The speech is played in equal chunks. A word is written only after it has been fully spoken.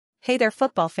Hey there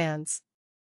football fans!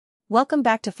 Welcome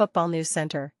back to Football News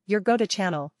Center, your go-to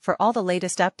channel for all the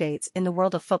latest updates in the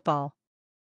world of football.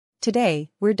 Today,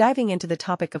 we're diving into the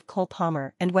topic of Cole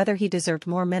Palmer and whether he deserved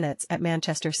more minutes at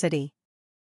Manchester City.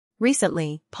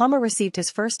 Recently, Palmer received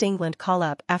his first England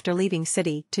call-up after leaving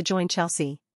City to join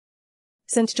Chelsea.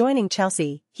 Since joining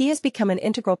Chelsea, he has become an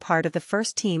integral part of the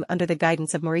first team under the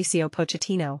guidance of Mauricio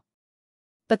Pochettino.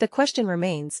 But the question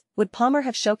remains, would Palmer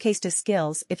have showcased his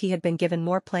skills if he had been given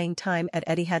more playing time at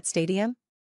Etihad Stadium?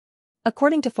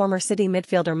 According to former City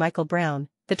midfielder Michael Brown,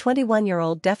 the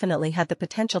 21-year-old definitely had the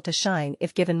potential to shine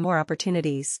if given more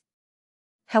opportunities.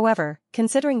 However,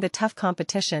 considering the tough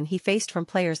competition he faced from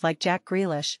players like Jack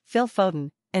Grealish, Phil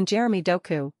Foden, and Jeremy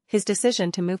Doku, his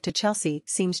decision to move to Chelsea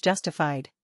seems justified.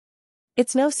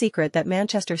 It's no secret that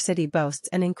Manchester City boasts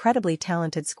an incredibly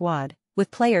talented squad,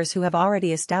 with players who have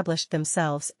already established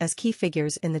themselves as key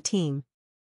figures in the team.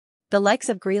 The likes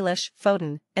of Grealish,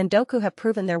 Foden, and Doku have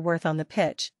proven their worth on the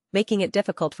pitch, making it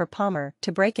difficult for Palmer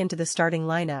to break into the starting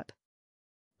lineup.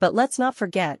 But let's not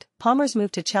forget, Palmer's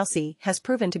move to Chelsea has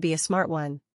proven to be a smart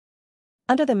one.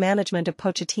 Under the management of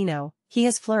Pochettino, he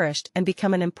has flourished and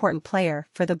become an important player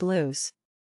for the Blues.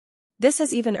 This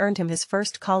has even earned him his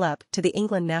first call-up to the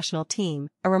England national team,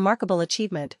 a remarkable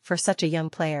achievement for such a young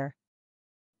player.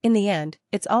 In the end,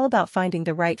 it's all about finding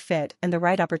the right fit and the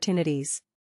right opportunities.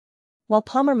 While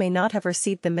Palmer may not have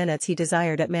received the minutes he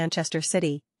desired at Manchester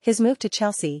City, his move to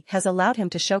Chelsea has allowed him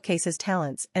to showcase his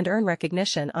talents and earn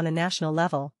recognition on a national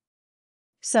level.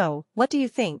 So, what do you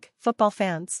think, football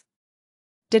fans?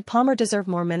 Did Palmer deserve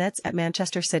more minutes at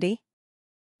Manchester City?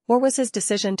 Or was his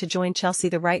decision to join Chelsea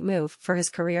the right move for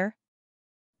his career?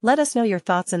 Let us know your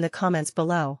thoughts in the comments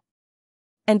below.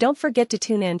 And don't forget to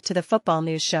tune in to the Football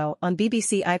News Show on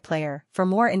BBC iPlayer for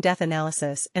more in-depth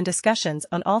analysis and discussions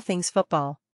on all things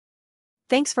football.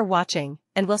 Thanks for watching,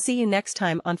 and we'll see you next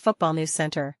time on Football News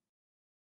Center.